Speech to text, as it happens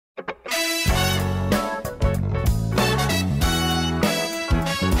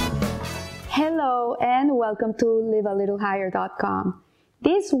welcome to livealittlehigher.com.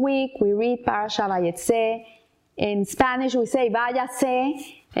 This week we read Parasha Vayetze. In Spanish we say váyase.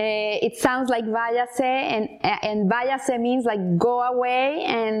 It sounds like váyase, and váyase means like go away,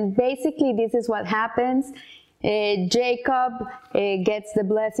 and basically this is what happens. Jacob gets the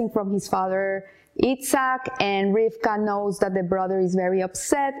blessing from his father Isaac, and Rivka knows that the brother is very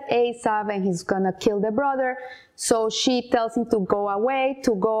upset, Esav, and he's gonna kill the brother. So she tells him to go away,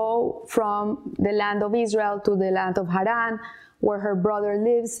 to go from the land of Israel to the land of Haran, where her brother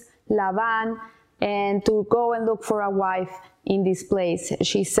lives, Laban, and to go and look for a wife in this place.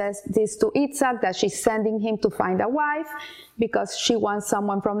 She says this to Isaac, that she's sending him to find a wife because she wants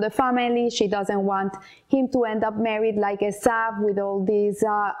someone from the family. She doesn't want him to end up married like Esav with all these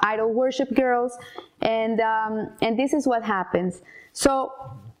idol worship girls. And this is what happens. So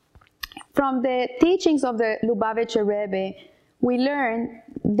from the teachings of the Lubavitcher Rebbe, we learn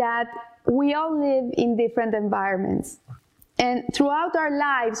that we all live in different environments. And throughout our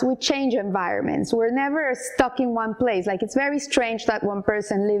lives, we change environments. We're never stuck in one place. Like, it's very strange that one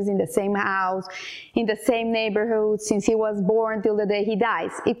person lives in the same house, in the same neighborhood, since he was born till the day he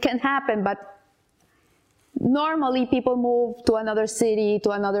dies. It can happen, but normally people move to another city,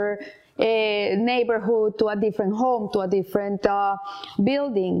 to another neighborhood, to a different home, to a different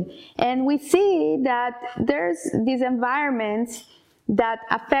building. And we see that there's these environments that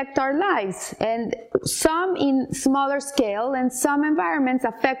affect our lives, and some in smaller scale, and some environments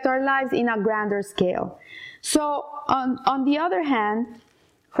affect our lives in a grander scale. So on the other hand,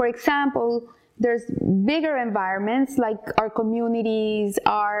 for example, there's bigger environments like our communities,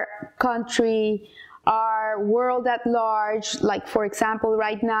 our country, our world at large. Like, for example,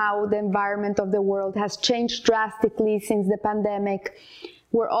 right now, the environment of the world has changed drastically since the pandemic.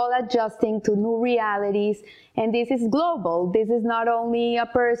 We're all adjusting to new realities, and this is global. This is not only a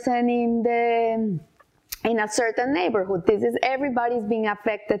person in a certain neighborhood. This is everybody's being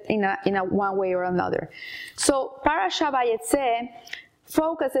affected in a one way or another. So Parasha Vayetze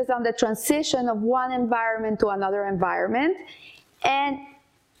focuses on the transition of one environment to another environment, and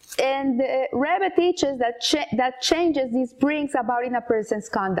the Rebbe teaches that changes this brings about in a person's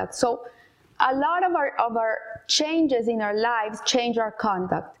conduct. So a lot of our changes in our lives change our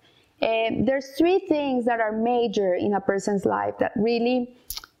conduct. There's three things that are major in a person's life that really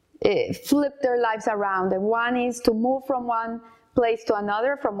flip their lives around. And one is to move from one place to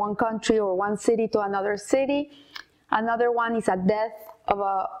another, from one country or one city to another city. Another one is a death of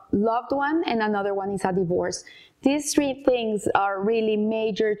a loved one, and another one is a divorce. These three things are really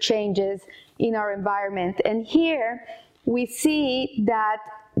major changes in our environment. And here we see that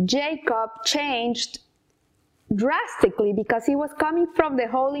Jacob changed drastically because he was coming from the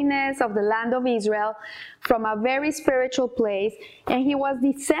holiness of the land of Israel, from a very spiritual place, and he was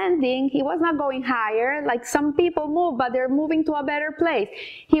descending. He was not going higher like some people move, but they're moving to a better place.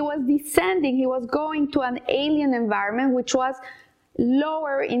 He was descending. He was going to an alien environment which was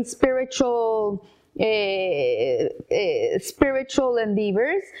lower in spiritual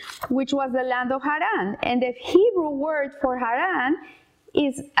endeavors, which was the land of Haran. And the Hebrew word for Haran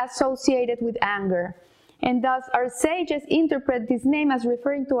is associated with anger. And thus our sages interpret this name as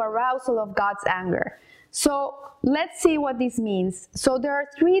referring to arousal of God's anger. So let's see what this means. So there are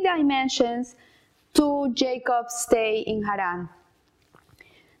three dimensions to Jacob's stay in Haran.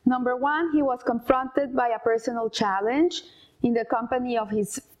 Number one, he was confronted by a personal challenge in the company of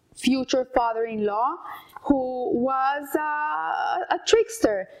his future father-in-law, who was a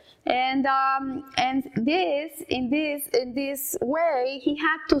trickster. And in this way, he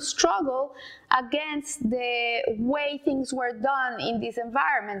had to struggle against the way things were done in this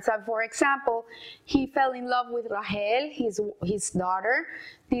environment. So, for example, he fell in love with Rahel, his daughter.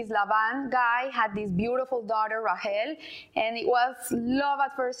 This Laban guy had this beautiful daughter, Rahel, and it was love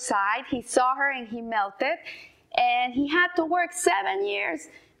at first sight. He saw her and he melted, and he had to work 7 years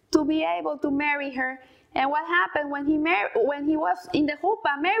to be able to marry her. And what happened when he was in the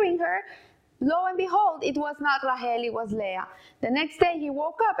chuppah marrying her, lo and behold, it was not Rahel, it was Leah. The next day he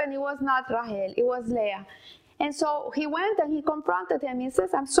woke up and it was not Rahel, it was Leah. And so he went and he confronted him. He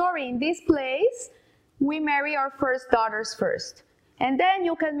says, I'm sorry, in this place, we marry our first daughters first. And then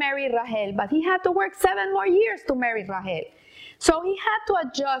you can marry Rahel. But he had to work 7 more years to marry Rahel. So he had to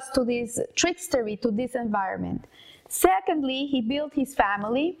adjust to this trickstery, to this environment. Secondly, he built his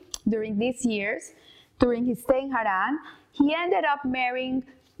family during these years. During his stay in Haran, he ended up marrying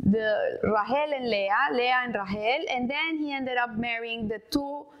the Rahel and Leah and Rahel, and then he ended up marrying the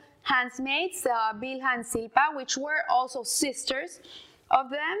two handmaids, Bilhah and Silpah, which were also sisters of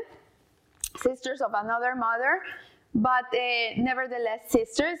them, sisters of another mother, but nevertheless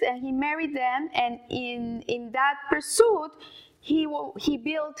sisters, and he married them, and in that pursuit he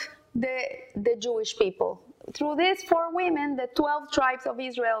built the Jewish people. Through these 4 women, the 12 tribes of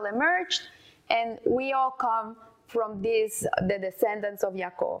Israel emerged, and we all come from the descendants of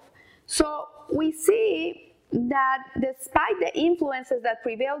Yaakov. So we see that despite the influences that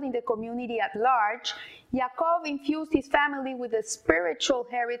prevailed in the community at large, Yaakov infused his family with the spiritual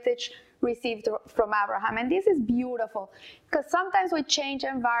heritage received from Abraham. And this is beautiful, because sometimes we change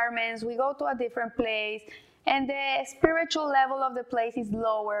environments, we go to a different place, and the spiritual level of the place is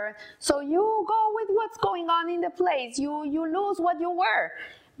lower. So you go with what's going on in the place. You lose what you were.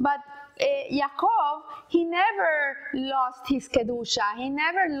 But Yaakov, he never lost his kedusha. He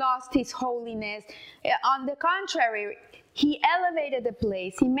never lost his holiness. On the contrary, he elevated the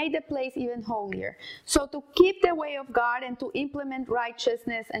place. He made the place even holier. So to keep the way of God and to implement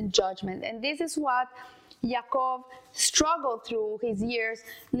righteousness and judgment. And this is what Yaakov struggled through his years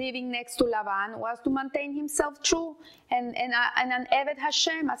living next to Laban, was to maintain himself true and an Eved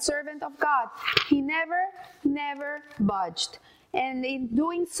Hashem, a servant of God. He never budged. And in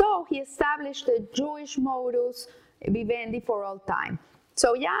doing so, he established the Jewish modus vivendi for all time.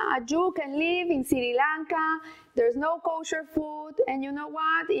 So yeah, a Jew can live in Sri Lanka, there's no kosher food, and you know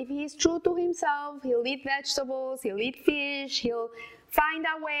what? If he's true to himself, he'll eat vegetables, he'll eat fish, he'll find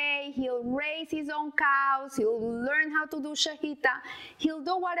a way, he'll raise his own cows, he'll learn how to do shahita, he'll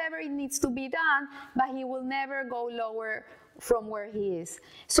do whatever it needs to be done, but he will never go lower from where he is.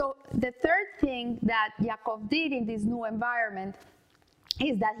 So the third thing that Yaakov did in this new environment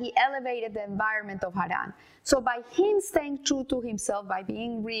is that he elevated the environment of Haran. So by him staying true to himself, by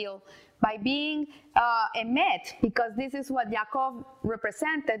being real, by being emet, because this is what Yaakov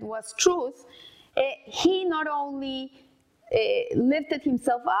represented, was truth, he not only lifted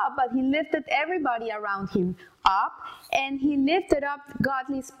himself up, but he lifted everybody around him up, and he lifted up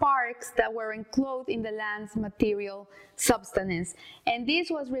godly sparks that were enclosed in the land's material substance. And this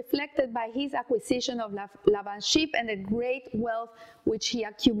was reflected by his acquisition of Laban's sheep and the great wealth which he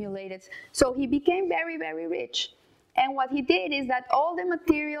accumulated. So he became very, very rich. And what he did is that all the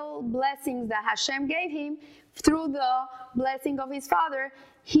material blessings that Hashem gave him through the blessing of his father,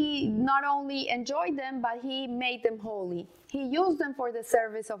 he not only enjoyed them, but he made them holy. He used them for the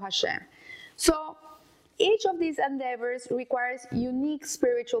service of Hashem. So each of these endeavors requires unique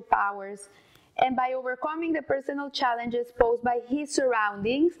spiritual powers, and by overcoming the personal challenges posed by his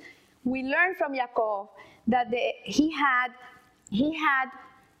surroundings, we learn from Yaakov that he had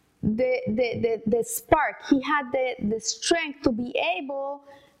the spark, he had the strength to be able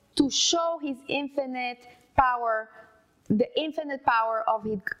to show his infinite power, the infinite power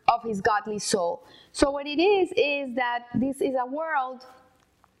of his godly soul. So what it is that this is a world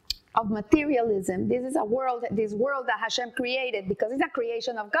of materialism. This world that Hashem created, because it's a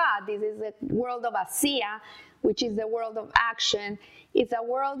creation of God. This is a world of Asiya, which is the world of action. It's a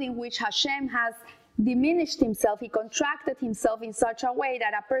world in which Hashem has diminished himself. He contracted himself in such a way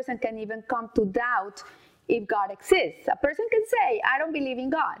that a person can even come to doubt if God exists. A person can say, I don't believe in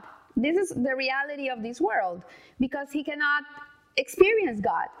God. This is the reality of this world, because he cannot experience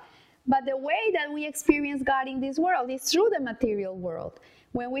God. But the way that we experience God in this world is through the material world.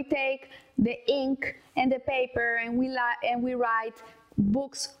 When we take the ink and the paper and we write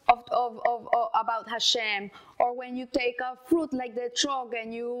books about Hashem, or when you take a fruit like the trog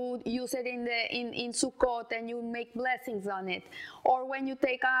and you use it in Sukkot and you make blessings on it, or when you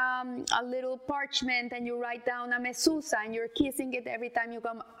take a little parchment and you write down a mezuzah and you're kissing it every time you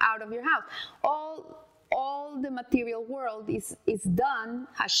come out of your house. All the material world is done.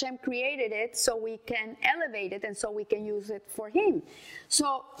 Hashem created it so we can elevate it and so we can use it for him.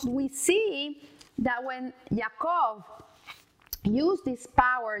 So we see that when Yaakov used this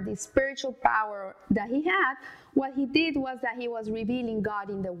power, this spiritual power that he had, what he did was that he was revealing God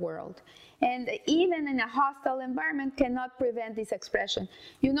in the world. And even in a hostile environment cannot prevent this expression.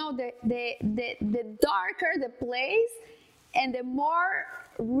 You know, the darker the place and the more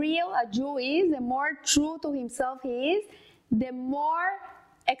real a Jew is, the more true to himself he is, the more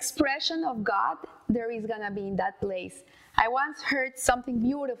expression of God there is going to be in that place. I once heard something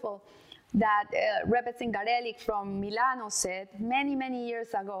beautiful that Rebbe Zingarelli from Milano said many, many years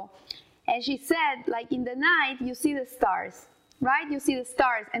ago. And she said, like in the night, you see the stars, right? You see the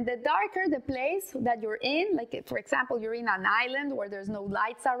stars. And the darker the place that you're in, like for example, you're in an island where there's no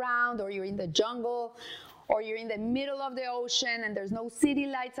lights around, or you're in the jungle, or you're in the middle of the ocean and there's no city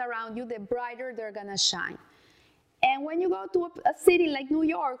lights around you, the brighter they're gonna shine. And when you go to a city like New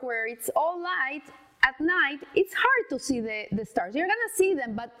York, where it's all light, at night, it's hard to see the stars. You're gonna see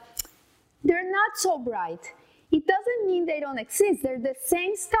them, but they're not so bright. it doesn't mean they don't exist. They're the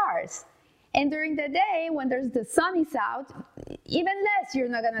same stars. And during the day, when the sun is out, even less you're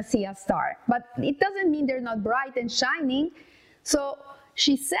not going to see a star. But it doesn't mean they're not bright and shining. So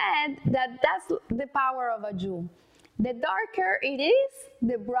she said that that's the power of a Jew. The darker it is,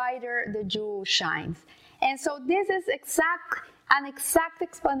 the brighter the Jew shines. And so this is an exact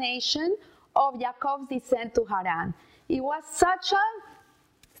explanation of Yaakov's descent to Haran. It was such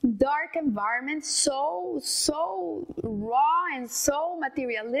a dark environment, so raw and so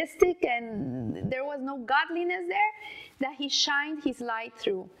materialistic, and there was no godliness there, that he shined his light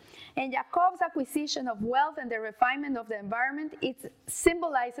through. And Yaakov's acquisition of wealth and the refinement of the environment, it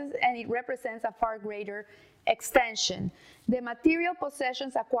symbolizes and it represents a far greater extension. The material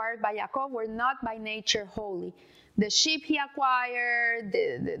possessions acquired by Yaakov were not by nature holy. The sheep he acquired,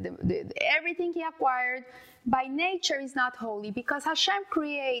 everything he acquired, by nature is not holy, because Hashem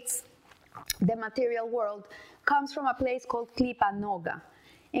creates the material world, comes from a place called Klipa Noga.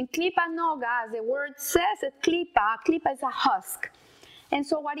 And Klipa Noga, as the word says, Klipa is a husk. And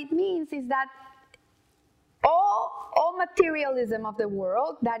so what it means is that all materialism of the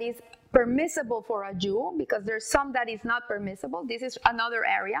world that is permissible for a Jew, because there's some that is not permissible, this is another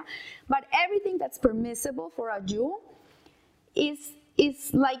area, but everything that's permissible for a Jew is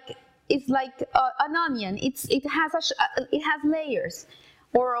like an onion. It has layers,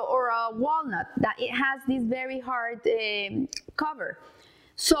 or a walnut, that it has this very hard cover.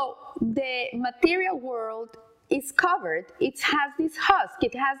 So the material world is covered. It has this husk.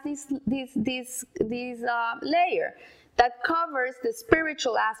 It has this layer that covers the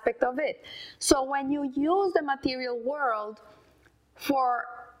spiritual aspect of it. So when you use the material world for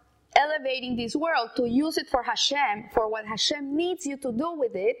elevating this world, to use it for Hashem, for what Hashem needs you to do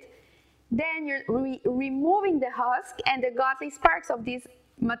with it, then you're removing the husk, and the godly sparks of this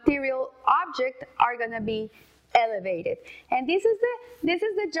material object are going to be elevated. And this is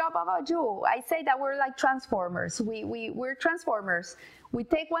the job of a Jew. I say that we're like transformers. We're transformers. We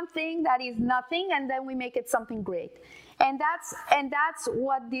take one thing that is nothing and then we make it something great. And that's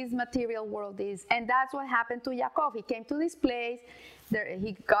what this material world is. And that's what happened to Yaakov. He came to this place.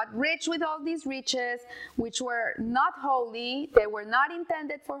 He got rich with all these riches, which were not holy. They were not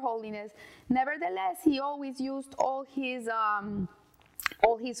intended for holiness. Nevertheless, he always used all his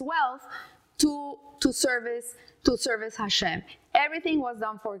wealth to service Hashem. Everything was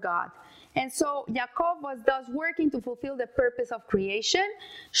done for God. And so Yaakov was thus working to fulfill the purpose of creation,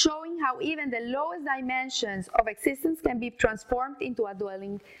 showing how even the lowest dimensions of existence can be transformed into a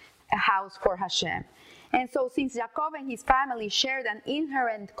dwelling house for Hashem. And so since Yaakov and his family shared an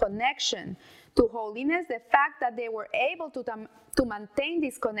inherent connection to holiness, the fact that they were able to maintain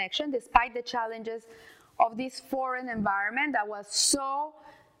this connection despite the challenges of this foreign environment that was so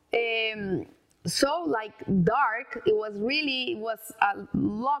like dark, it was a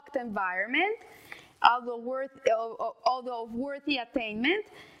locked environment, although of worthy attainment,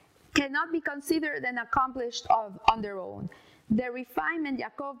 cannot be considered and accomplished on their own. The refinement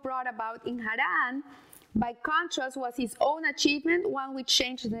Yaakov brought about in Haran, by contrast, was his own achievement, one which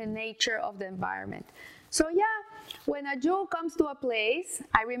changed the nature of the environment. So yeah, when a Jew comes to a place,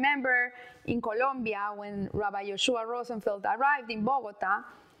 I remember in Colombia when Rabbi Yoshua Rosenfeld arrived in Bogota,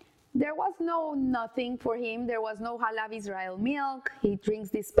 there was nothing for him. There was no Halav Israel milk. He drinks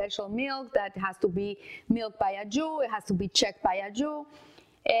this special milk that has to be milked by a Jew. It has to be checked by a Jew.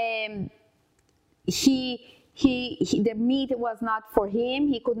 The meat was not for him.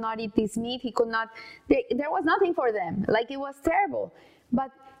 He could not eat this meat. There was nothing for them. Like, it was terrible.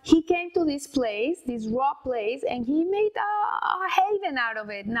 But he came to this place, this raw place, and he made a haven out of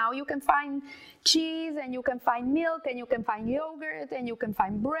it. Now you can find cheese, and you can find milk, and you can find yogurt, and you can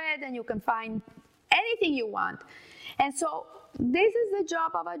find bread, and you can find anything you want. And so this is the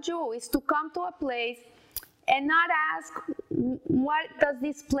job of a Jew, is to come to a place and not ask, what does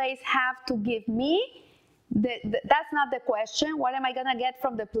this place have to give me? That's not the question. What am I going to get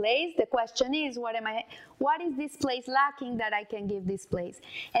from the place? The question is, what is this place lacking that I can give this place?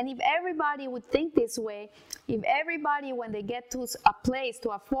 And if everybody would think this way, if everybody, when they get to a place,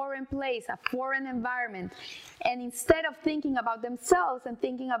 to a foreign place, a foreign environment, and instead of thinking about themselves and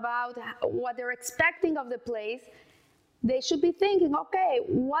thinking about what they're expecting of the place, they should be thinking, okay,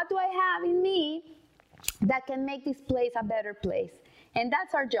 what do I have in me that can make this place a better place? And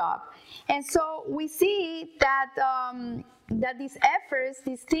that's our job. And so we see that that these efforts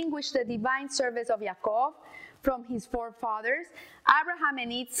distinguish the divine service of Yaakov from his forefathers. Abraham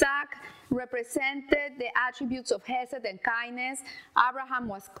and Isaac represented the attributes of Hesed and kindness. Abraham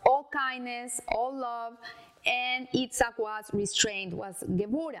was all kindness, all love, and Isaac was restraint, was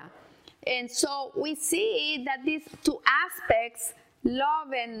Gevurah. And so we see that these two aspects,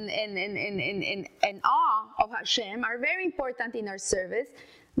 love and awe of Hashem, are very important in our service.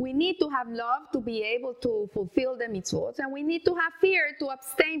 We need to have love to be able to fulfill the mitzvot, and we need to have fear to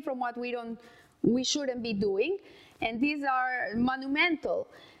abstain from what we shouldn't be doing. And these are monumental.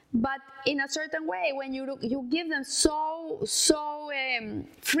 But in a certain way, when you give them so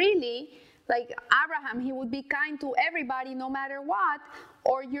freely, like Abraham, he would be kind to everybody no matter what,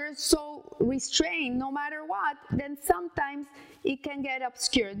 or you're so restrained no matter what, then sometimes it can get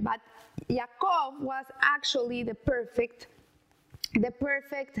obscured. But Yaakov was actually the perfect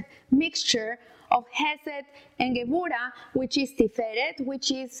mixture of Hesed and Gevura, which is Tiferet,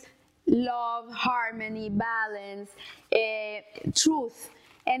 which is love, harmony, balance, truth.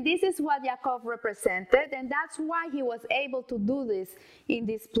 And this is what Yaakov represented, and that's why he was able to do this in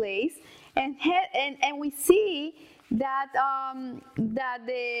this place. And we see that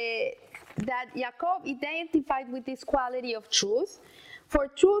Yaakov identified with this quality of truth. For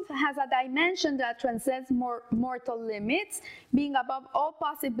truth has a dimension that transcends mortal limits, being above all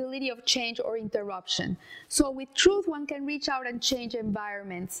possibility of change or interruption. So with truth, one can reach out and change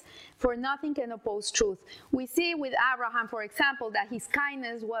environments, for nothing can oppose truth. We see with Abraham, for example, that his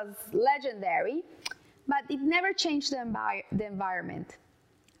kindness was legendary, but it never changed the environment.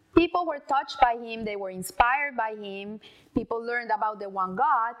 People were touched by him, they were inspired by him, people learned about the one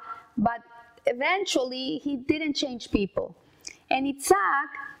God, but eventually he didn't change people. And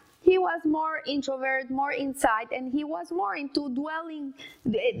Isaac, he was more introvert, more inside, and he was more into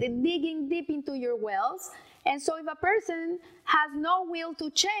digging deep into your wells. And so if a person has no will to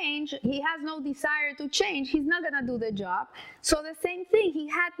change, he has no desire to change, he's not going to do the job. So the same thing, he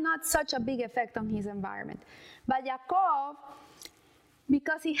had not such a big effect on his environment. But Yaakov,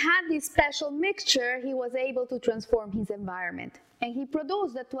 because he had this special mixture, he was able to transform his environment. And he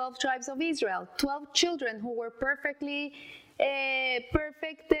produced the 12 tribes of Israel, 12 children who were perfect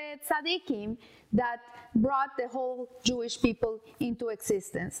tzaddikim that brought the whole Jewish people into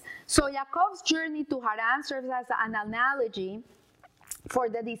existence. So Yaakov's journey to Haran serves as an analogy for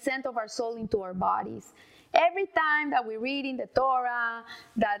the descent of our soul into our bodies. Every time that we read in the Torah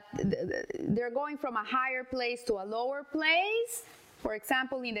that they're going from a higher place to a lower place, for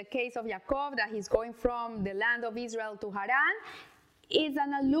example, in the case of Yaakov, that he's going from the land of Israel to Haran, is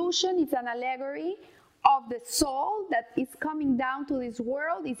an allusion, it's an allegory of the soul that is coming down to this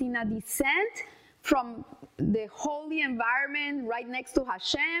world, is in a descent from the holy environment right next to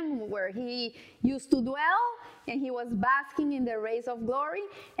Hashem, where he used to dwell, and he was basking in the rays of glory,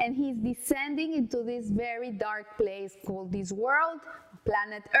 and he's descending into this very dark place called this world,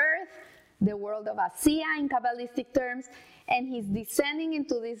 planet Earth, the world of Asiya in Kabbalistic terms, and he's descending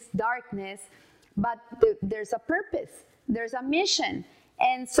into this darkness, but there's a purpose, there's a mission.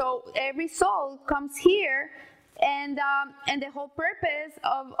 And so every soul comes here, and the whole purpose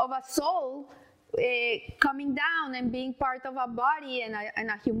of a soul coming down and being part of a body and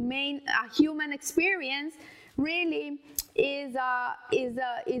a human experience really is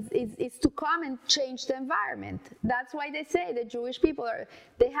to come and change the environment. That's why they say the Jewish people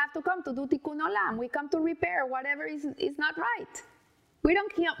they have to come to do tikkun olam. We come to repair whatever is not right. We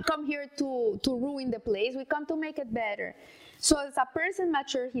don't come here to ruin the place. We come to make it better. So as a person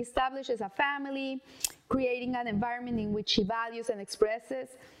matures, he establishes a family, creating an environment in which he values and his values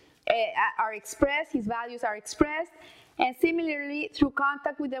are expressed. And similarly, through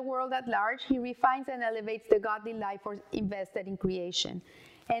contact with the world at large, he refines and elevates the godly life invested in creation.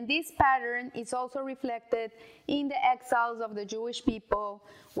 And this pattern is also reflected in the exiles of the Jewish people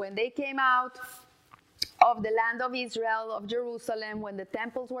when they came out of the land of Israel, of Jerusalem, when the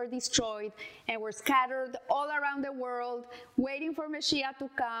temples were destroyed and were scattered all around the world, waiting for Mashiach to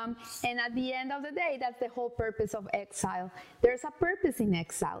come. And at the end of the day, that's the whole purpose of exile. There's a purpose in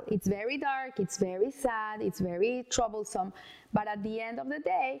exile. It's very dark, it's very sad, it's very troublesome, but at the end of the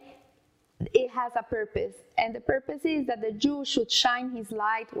day, it has a purpose. And the purpose is that the Jew should shine his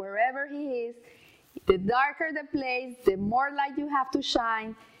light wherever he is. The darker the place, the more light you have to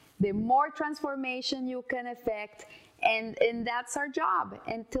shine, the more transformation you can effect, and that's our job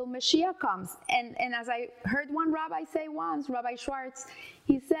until Mashiach comes. And as I heard one rabbi say once, Rabbi Schwartz,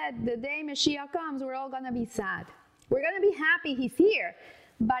 he said, the day Mashiach comes, we're all going to be sad. We're going to be happy he's here,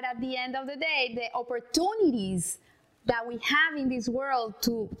 but at the end of the day, the opportunities that we have in this world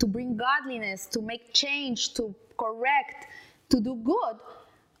to bring godliness, to make change, to correct, to do good,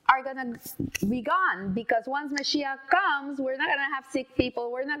 are going to be gone, because once Mashiach comes, we're not going to have sick people,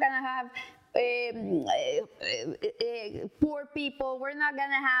 we're not going to have poor people. We're not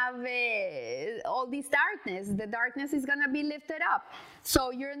gonna have all this darkness. The darkness is gonna be lifted up.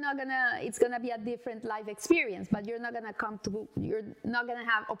 So it's gonna be a different life experience, but you're not gonna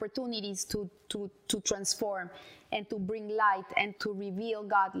have opportunities to transform and to bring light and to reveal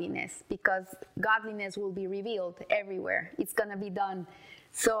godliness, because godliness will be revealed everywhere. It's gonna be done.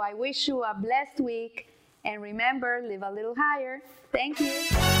 So I wish you a blessed week, and remember, live a little higher. Thank you.